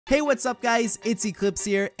Hey, what's up guys, it's Eclihpse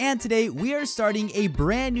here, and today we are starting a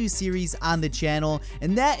brand new series on the channel,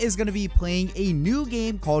 and that is going to be playing a new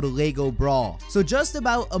game called Lego Brawl. So just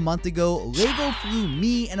about a month ago, Lego flew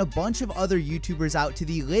me and a bunch of other YouTubers out to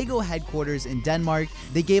the Lego headquarters in Denmark.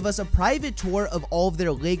 They gave us a private tour of all of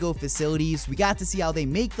their Lego facilities. We got to see how they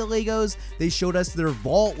make the Legos. They showed us their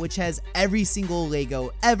vault, which has every single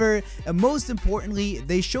Lego ever, and most importantly,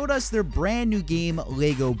 they showed us their brand new game,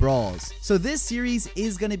 Lego Brawls. So this series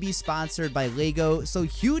is going to be sponsored by Lego, so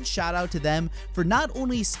huge shout out to them for not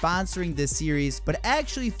only sponsoring this series but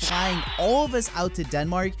actually flying all of us out to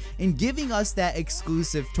Denmark and giving us that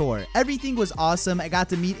exclusive tour. Everything was awesome. I got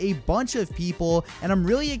to meet a bunch of people and I'm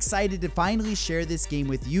really excited to finally share this game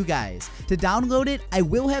with you guys. To download it, I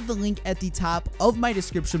will have the link at the top of my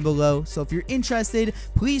description below, so if you're interested,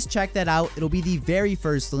 please check that out. It'll be the very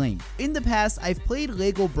first link. In the past, I've played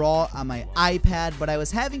Lego Brawl on my iPad, but I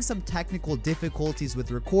was having some technical difficulties with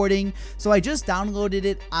recording, so I just downloaded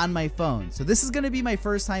it on my phone. So this is going to be my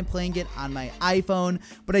first time playing it on my iPhone,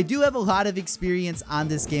 but I do have a lot of experience on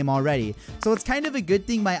this game already. So it's kind of a good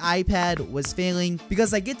thing my iPad was failing,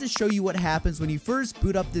 because I get to show you what happens when you first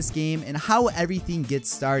boot up this game and how everything gets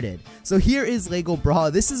started. So here is Lego Brawl.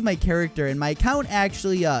 This is my character, and my account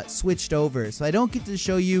actually switched over, so I don't get to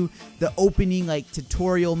show you the opening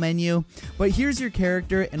tutorial menu, but here's your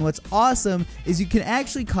character. And what's awesome is you can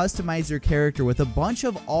actually customize your character with a bunch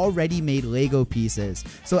of already made Lego pieces.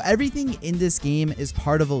 So everything in this game is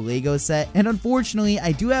part of a Lego set, and unfortunately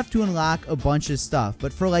I do have to unlock a bunch of stuff.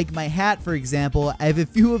 But for my hat, for example, I have a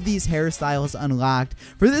few of these hairstyles unlocked.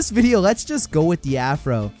 For this video, let's just go with the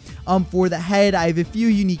afro. For the head, I have a few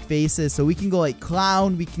unique faces, so we can go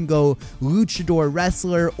clown, we can go luchador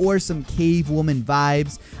wrestler, or some cave woman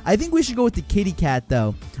vibes. I think we should go with the kitty cat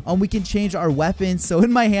though. We can change our weapons. So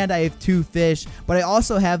in my hand I have 2 fish, but I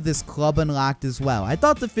also have this club unlocked as well. I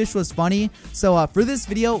thought the fish was funny, so for this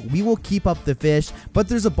video we will keep up the fish, but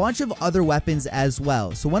there's a bunch of other weapons as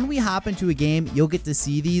well. So when we hop into a game, you'll get to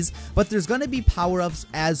see these, but there's going to be power-ups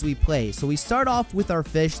as we play. So we start off with our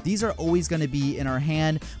fish. These are always going to be in our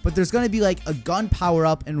hand, but there's going to be a gun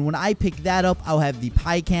power-up, and when I pick that up, I'll have the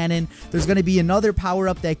pie cannon. There's going to be another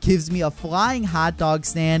power-up that gives me a flying hot dog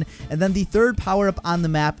stand, and then the third power-up on the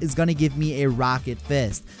map is going to give me a rocket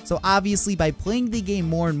fist. So obviously by playing the game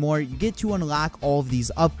more and more, you get to unlock all of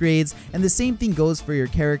these upgrades, and the same thing goes for your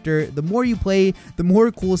character. The more you play, the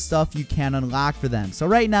more cool stuff you can unlock for them. So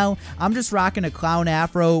right now I'm just rocking a clown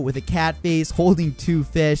afro with a cat face holding 2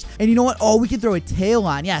 fish, and you know what, we can throw a tail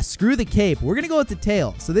on. Yeah, screw the cape, we're gonna go with the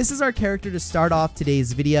tail. So this is our character to start off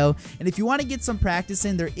today's video, and if you want to get some practice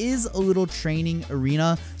in, there is a little training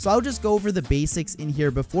arena, so I'll just go over the basics in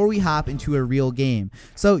here before we hop into a real game.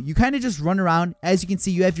 So you kind of just run around. As you can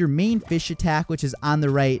see, you have your main fish attack, which is on the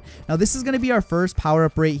right. Now this is going to be our first power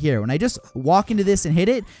up right here. When I just walk into this and hit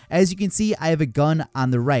it, as you can see, I have a gun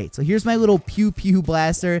on the right. So here's my little pew pew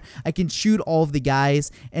blaster. I can shoot all of the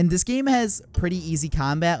guys, and this game has pretty easy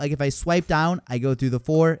combat. If I swipe down, I go through the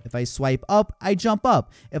 4. If I swipe up, I jump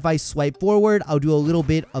up. If I swipe forward, I'll do a little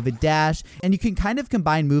bit of a dash, and you can kind of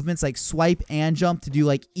combine movements like swipe and jump to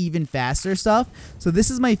do even faster stuff. So this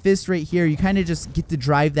is my fist right here. You kind of just get to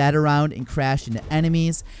drive that around and crash into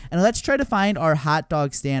enemies. And let's try to find our hot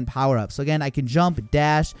dog stand power up. So again, I can jump,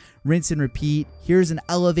 dash, rinse and repeat. Here's an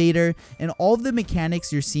elevator, and all of the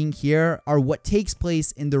mechanics you're seeing here are what takes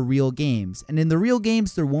place in the real games. And in the real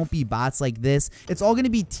games, there won't be bots like this. It's all going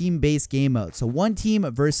to be team-based game mode, so one team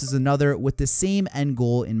versus another with the same end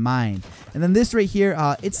goal in mind. And then this right here,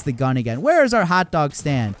 it's the gun again. Where is our hot dog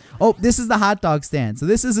stand? Oh, this is the hot dog stand. So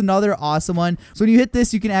this is another awesome one. So when you hit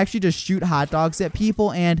this, you can actually just shoot hot dogs at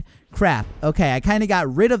people, and crap. Okay, I kind of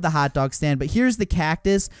got rid of the hot dog stand, but here's the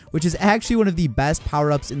cactus, which is actually one of the best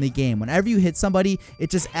power-ups in the game. Whenever you hit somebody, it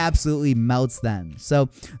just absolutely melts them. So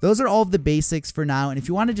those are all of the basics for now, and if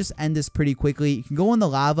you want to just end this pretty quickly, you can go in the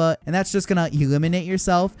lava, and that's just gonna eliminate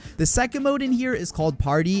yourself. The second mode in here is called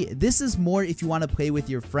Party. This is more if you want to play with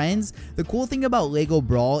your friends. The cool thing about Lego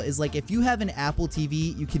Brawl is if you have an Apple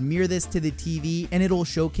TV, you can mirror this to the TV, and it'll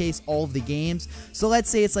showcase all of the games. So let's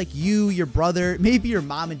say it's you, your brother, maybe your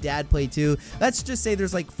mom and dad play too. Let's just say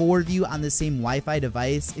there's 4 of you on the same Wi-Fi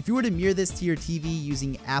device. If you were to mirror this to your TV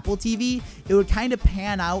using Apple TV, it would kind of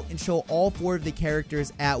pan out and show all 4 of the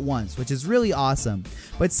characters at once, which is really awesome.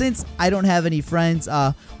 But since I don't have any friends,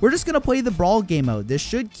 we're just gonna play the Brawl game mode. This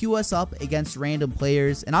should queue us up against random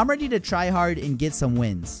players, and I'm ready to try hard and get some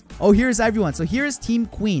wins. Oh, here's everyone. So here's Team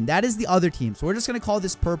Queen. That is the other team. So we're just gonna call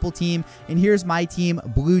this purple team, and here's my team,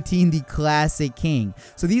 blue team, the classic king.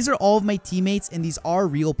 So these are all of my teammates, and these are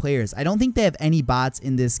real players players. I don't think they have any bots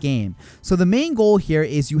in this game. So the main goal here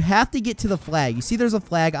is you have to get to the flag. You see there's a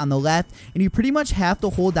flag on the left, and you pretty much have to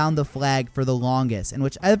hold down the flag for the longest, and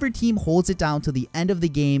whichever team holds it down to the end of the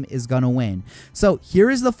game is gonna win. So here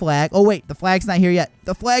is the flag. Oh wait, the flag's not here yet.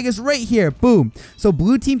 The flag is right here. Boom. So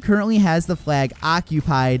blue team currently has the flag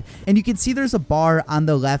occupied, and you can see there's a bar on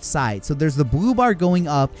the left side. So there's the blue bar going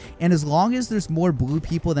up, and as long as there's more blue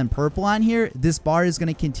people than purple on here, this bar is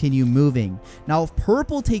going to continue moving. Now if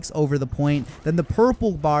purple takes over the point, then the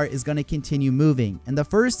purple bar is going to continue moving, and the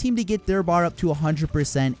first team to get their bar up to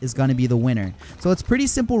 100% is going to be the winner. So it's pretty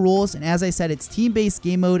simple rules, and as I said, it's team-based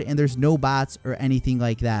game mode, and there's no bots or anything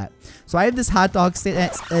like that. So I have this hot dog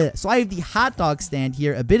stand. So I have the hot dog stand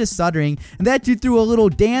here, a bit of stuttering, and that dude threw a little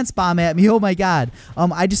dance bomb at me. Oh my god.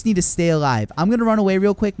 I just need to stay alive. I'm gonna run away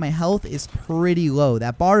real quick. My health is pretty low.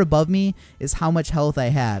 That bar above me is how much health I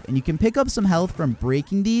have, and you can pick up some health from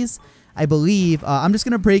breaking these, I believe. I'm just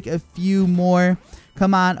gonna break a few more.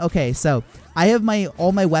 Come on. Okay, so I have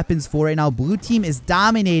all my weapons full right now. Blue team is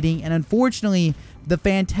dominating, and unfortunately the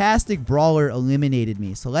fantastic brawler eliminated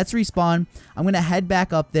me. So let's respawn. I'm going to head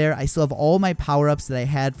back up there. I still have all my power-ups that I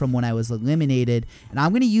had from when I was eliminated, and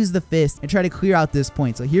I'm going to use the fist and try to clear out this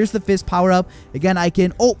point. So here's the fist power-up. Again, I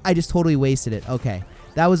can... Oh, I just totally wasted it. Okay,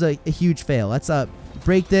 that was a huge fail. Let's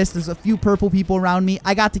break this. There's a few purple people around me.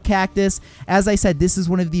 I got the cactus. As I said, this is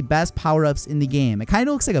one of the best power-ups in the game. It kind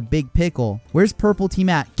of looks like a big pickle. Where's purple team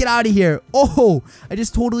at? Get out of here. Oh, I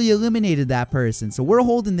just totally eliminated that person. So we're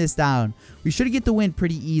holding this down. We should get the win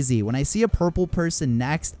pretty easy. When I see a purple person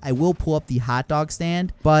next, I will pull up the hot dog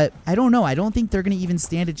stand, but I don't know. I don't think they're going to even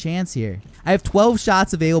stand a chance here. I have 12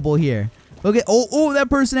 shots available here. Okay. Oh, that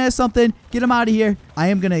person has something. Get him out of here. I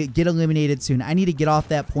am going to get eliminated soon. I need to get off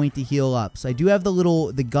that point to heal up. So I do have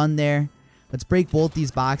the gun there. Let's break both these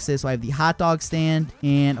boxes. So I have the hot dog stand,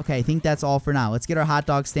 and okay, I think that's all for now. Let's get our hot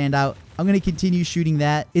dog stand out. I'm going to continue shooting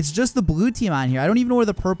that. It's just the blue team on here. I don't even know where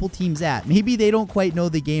the purple team's at. Maybe they don't quite know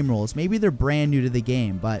the game rules. Maybe they're brand new to the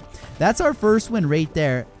game, but that's our first win right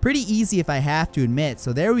there. Pretty easy if I have to admit.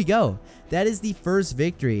 So there we go. That is the first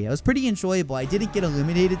victory. It was pretty enjoyable. I didn't get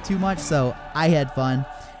eliminated too much, so I had fun.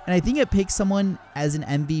 And I think it picks someone as an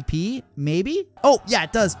MVP, maybe? Oh, yeah,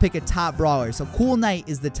 it does pick a top brawler. So Cool Knight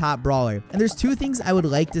is the top brawler. And there's two things I would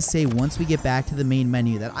like to say once we get back to the main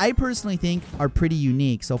menu that I personally think are pretty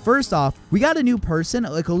unique. So first off, we got a new person,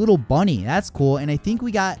 like a little bunny. That's cool. And I think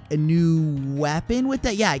we got a new weapon with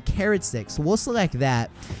that. Yeah, a carrot stick. So we'll select that.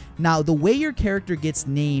 Now, the way your character gets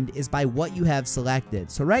named is by what you have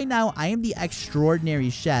selected. So right now, I am the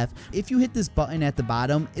extraordinary chef. If you hit this button at the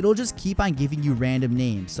bottom, it'll just keep on giving you random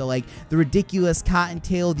names. So like the ridiculous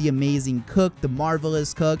cottontail, the amazing cook, the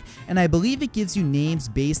marvelous cook, and I believe it gives you names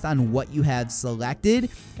based on what you have selected.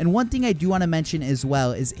 And one thing I do want to mention as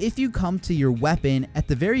well is if you come to your weapon, at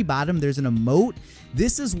the very bottom, there's an emote.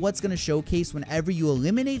 This is what's going to showcase whenever you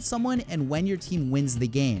eliminate someone and when your team wins the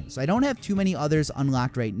game. So I don't have too many others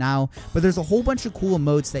unlocked right now, but there's a whole bunch of cool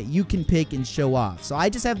emotes that you can pick and show off. So I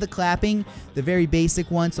just have the clapping, the very basic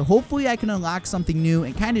one. So hopefully I can unlock something new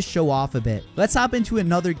and kind of show off a bit. Let's hop into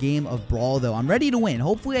another game of Brawl though. I'm ready to win.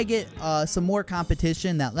 Hopefully I get some more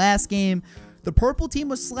competition. That last game, the purple team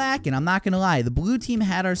was slacking, I'm not going to lie. The blue team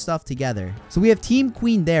had our stuff together. So we have Team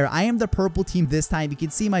Queen there. I am the purple team this time. You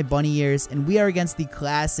can see my bunny ears, and we are against the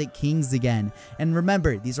classic Kings again. And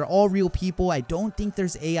remember, these are all real people. I don't think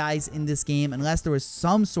there's AIs in this game unless there was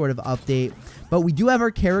some sort of update. But we do have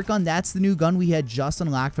our carrot gun. That's the new gun we had just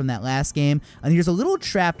unlocked from that last game. And here's a little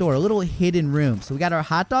trapdoor, a little hidden room. So we got our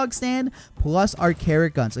hot dog stand plus our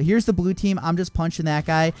carrot gun. So here's the blue team. I'm just punching that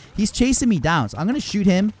guy. He's chasing me down, so I'm going to shoot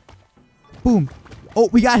him. Boom. Oh,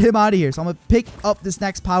 we got him out of here. So I'm going to pick up this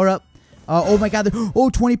next power-up. Oh, my God. Oh,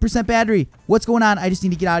 20% battery. What's going on? I just need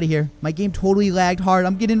to get out of here. My game totally lagged hard.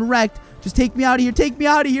 I'm getting wrecked. Just take me out of here. Take me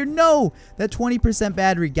out of here. No. That 20%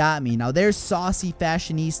 battery got me. Now, there's Saucy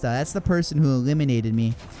Fashionista. That's the person who eliminated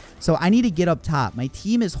me. So I need to get up top. My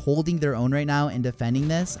team is holding their own right now and defending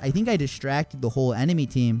this. I think I distracted the whole enemy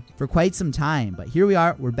team for quite some time. But here we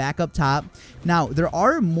are. We're back up top. Now, there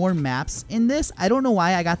are more maps in this. I don't know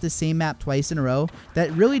why I got the same map twice in a row.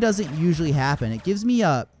 That really doesn't usually happen. It gives me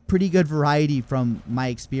a pretty good variety from my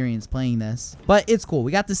experience playing this, but it's cool.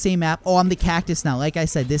 We got the same map. Oh, I'm the cactus now. Like I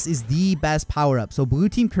said, this is the best power-up. So blue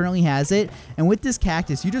team currently has it, and with this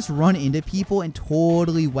cactus, you just run into people and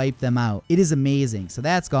totally wipe them out. It is amazing. So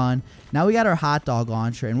that's gone. Now we got our hot dog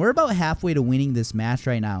launcher, and we're about halfway to winning this match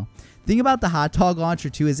right now. Thing about the hot dog launcher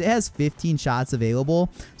too is it has 15 shots available,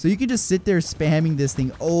 so you can just sit there spamming this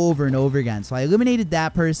thing over and over again. So I eliminated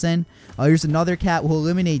that person. Here's another cat. We'll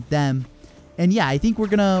eliminate them. And yeah, I think we're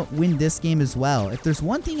gonna win this game as well. If there's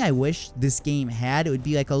one thing I wish this game had, it would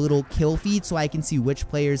be like a little kill feed so I can see which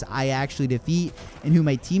players I actually defeat and who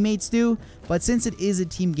my teammates do. But since it is a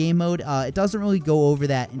team game mode, it doesn't really go over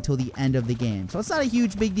that until the end of the game. So it's not a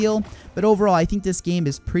huge big deal, but overall, I think this game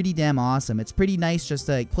is pretty damn awesome. It's pretty nice just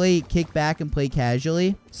to like, play, kick back, and play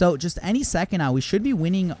casually. So just any second now, we should be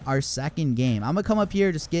winning our second game. I'm gonna come up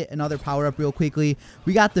here, just get another power up real quickly.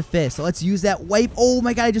 We got the fist, so let's use that wipe. Oh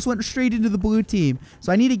my god, I just went straight into the blue team.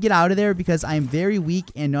 So I need to get out of there because I am very weak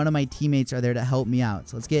and none of my teammates are there to help me out.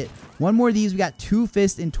 So let's get one more of these. We got 2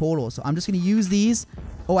 fists in total, so I'm just gonna use these.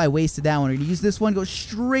 Oh, I wasted that one. We're gonna use this one, go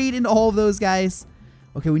straight into all of those guys.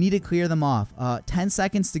 Okay, we need to clear them off. 10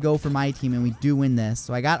 seconds to go for my team, and we do win this.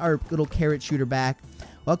 So I got our little carrot shooter back.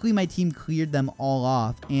 Luckily, my team cleared them all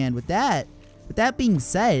off. And with that being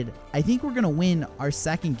said, I think we're going to win our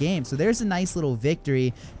second game. So there's a nice little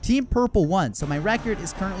victory. Team Purple won. So my record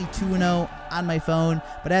is currently 2-0 on my phone.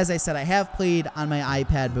 But as I said, I have played on my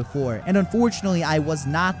iPad before. And unfortunately, I was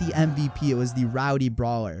not the MVP. It was the Rowdy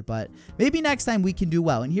Brawler. But maybe next time we can do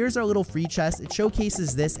well. And here's our little free chest. It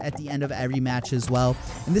showcases this at the end of every match as well.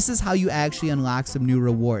 And this is how you actually unlock some new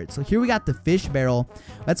rewards. So here we got the fish barrel.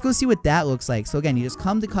 Let's go see what that looks like. So again, you just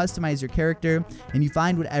come to customize your character and you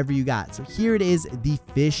find whatever you got. So here it is, the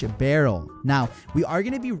fish barrel. Now, we are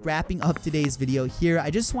going to be wrapping up today's video here.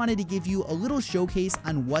 I just wanted to give you a little showcase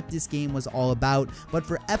on what this game was all about. But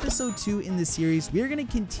for episode 2 in the series, we are going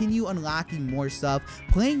to continue unlocking more stuff,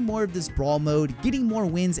 playing more of this brawl mode, getting more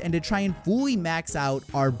wins, and to try and fully max out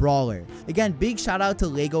our brawler. Again, big shout out to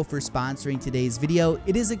LEGO for sponsoring today's video.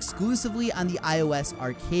 It is exclusively on the iOS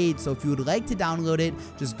arcade, so if you would like to download it,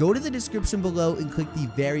 just go to the description below and click the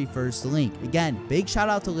very first link. Again, big shout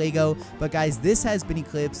out to LEGO. But guys, this has been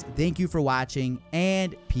Eclihpse. Thank you for watching,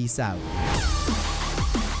 and peace out.